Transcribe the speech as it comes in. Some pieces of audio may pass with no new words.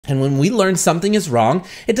And when we learn something is wrong,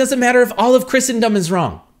 it doesn't matter if all of Christendom is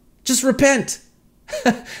wrong. Just repent.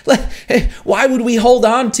 Why would we hold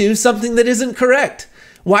on to something that isn't correct?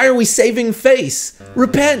 Why are we saving face?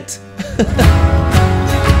 Repent.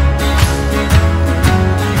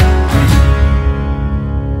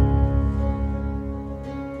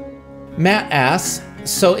 Matt asks,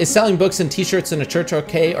 so is selling books and t-shirts in a church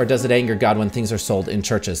okay, or does it anger God when things are sold in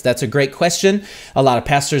churches? That's a great question. A lot of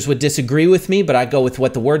pastors would disagree with me, but I go with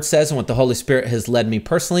what the word says and what the Holy Spirit has led me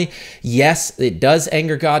personally. Yes, it does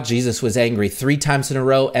anger God. Jesus was angry 3 times in a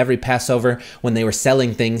row every Passover when they were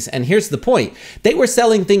selling things. And here's the point. They were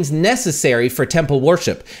selling things necessary for temple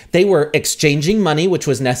worship. They were exchanging money, which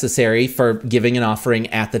was necessary for giving an offering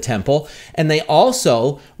at the temple. And they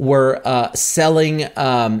also were selling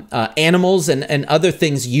animals and other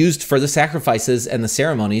things used for the sacrifices and the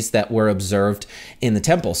ceremonies that were observed in the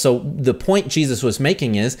temple. So the point Jesus was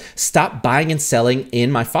making is stop buying and selling in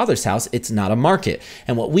my Father's house. It's not a market.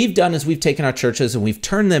 And what we've done is we've taken our churches and we've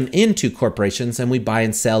turned them into corporations and we buy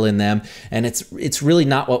and sell in them. And it's really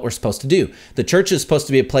not what we're supposed to do. The church is supposed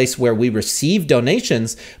to be a place where we receive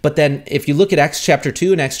donations. But then if you look at Acts chapter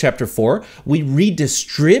 2 and Acts chapter 4, we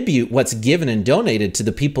redistribute what's given and donated to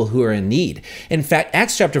the people who are in need. In fact,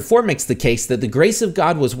 Acts chapter 4 makes the case that the grace of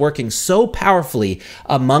God was working so powerfully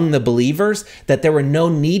among the believers that there were no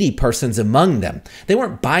needy persons among them. They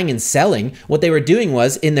weren't buying and selling. What they were doing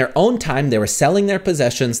was in their own time, they were selling their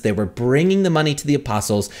possessions. They were bringing the money to the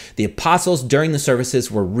apostles. The apostles during the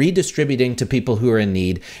services were redistributing to people who are in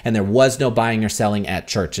need, and there was no buying or selling at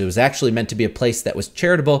church. It was actually meant to be a place that was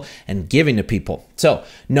charitable and giving to people. So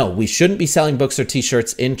no, we shouldn't be selling books or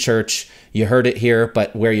t-shirts in church. You heard it here,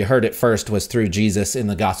 but where you heard it first was through Jesus in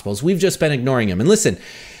the Gospels. We've just been ignoring him. And listen,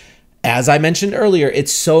 as I mentioned earlier,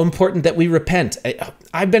 it's so important that we repent.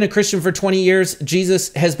 I've been a Christian for 20 years.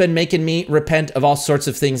 Jesus has been making me repent of all sorts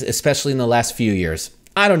of things, especially in the last few years.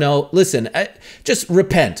 I don't know. Listen, just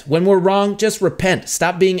repent. When we're wrong, just repent.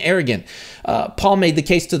 Stop being arrogant. Paul made the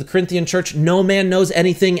case to the Corinthian church, no man knows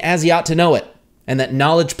anything as he ought to know it. And that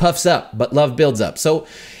knowledge puffs up, but love builds up. So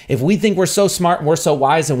if we think we're so smart and we're so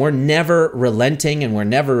wise and we're never relenting and we're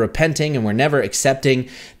never repenting and we're never accepting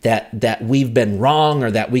that we've been wrong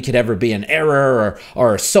or that we could ever be in error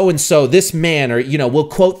or so-and-so, this man, or, we'll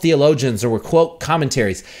quote theologians or we'll quote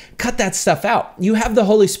commentaries. Cut that stuff out. You have the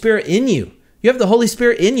Holy Spirit in you. You have the Holy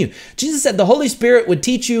Spirit in you. Jesus said the Holy Spirit would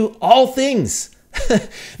teach you all things.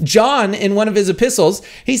 John, in one of his epistles,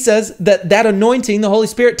 he says that anointing, the Holy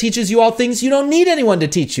Spirit, teaches you all things. You don't need anyone to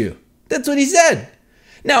teach you. That's what he said.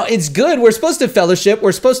 Now, it's good. We're supposed to fellowship.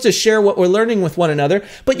 We're supposed to share what we're learning with one another.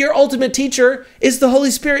 But your ultimate teacher is the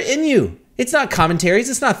Holy Spirit in you. It's not commentaries.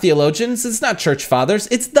 It's not theologians. It's not church fathers.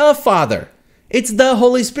 It's the Father. It's the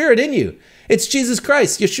Holy Spirit in you. It's Jesus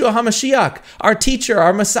Christ, Yeshua HaMashiach, our teacher,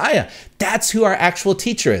 our Messiah. That's who our actual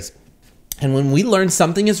teacher is. And when we learn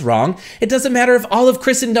something is wrong, it doesn't matter if all of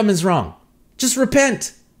Christendom is wrong. Just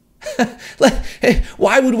repent.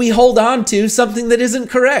 Why would we hold on to something that isn't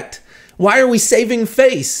correct? Why are we saving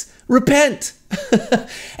face? Repent.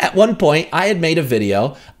 At one point, I had made a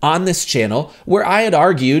video on this channel where I had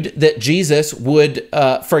argued that Jesus would,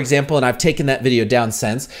 for example, and I've taken that video down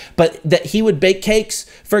since, but that he would bake cakes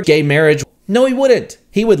for gay marriage. No, he wouldn't.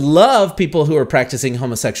 He would love people who are practicing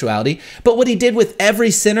homosexuality, but what he did with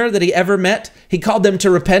every sinner that he ever met, he called them to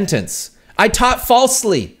repentance. I taught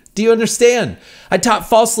falsely. Do you understand? I taught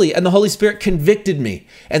falsely and the Holy Spirit convicted me.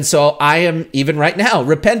 And so I am even right now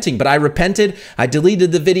repenting, but I repented, I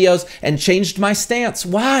deleted the videos and changed my stance.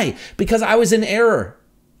 Why? Because I was in error.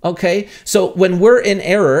 Okay, so when we're in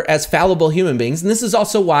error as fallible human beings, and this is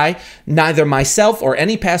also why neither myself or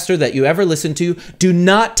any pastor that you ever listen to do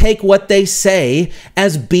not take what they say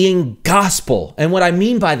as being gospel. And what I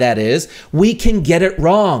mean by that is we can get it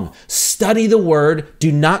wrong. Study the word,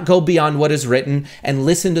 do not go beyond what is written, and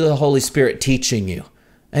listen to the Holy Spirit teaching you.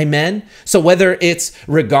 Amen. So whether it's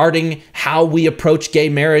regarding how we approach gay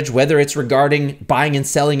marriage, whether it's regarding buying and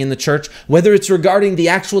selling in the church, whether it's regarding the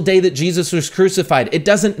actual day that Jesus was crucified, it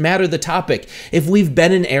doesn't matter the topic. If we've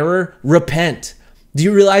been in error, repent. Do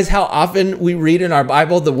you realize how often we read in our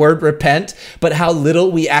Bible the word repent, but how little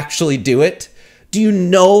we actually do it? Do you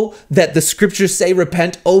know that the scriptures say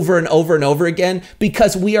repent over and over and over again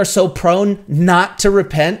because we are so prone not to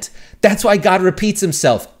repent? That's why God repeats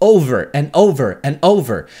himself over and over and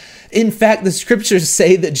over. In fact, the scriptures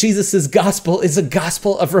say that Jesus' gospel is a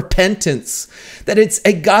gospel of repentance, that it's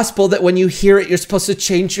a gospel that when you hear it, you're supposed to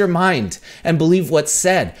change your mind and believe what's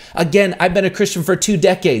said. Again, I've been a Christian for 2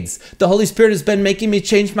 decades. The Holy Spirit has been making me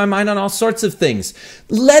change my mind on all sorts of things.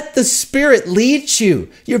 Let the Spirit lead you.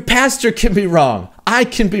 Your pastor can be wrong. I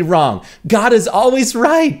can be wrong. God is always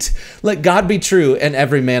right. Let God be true and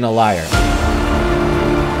every man a liar.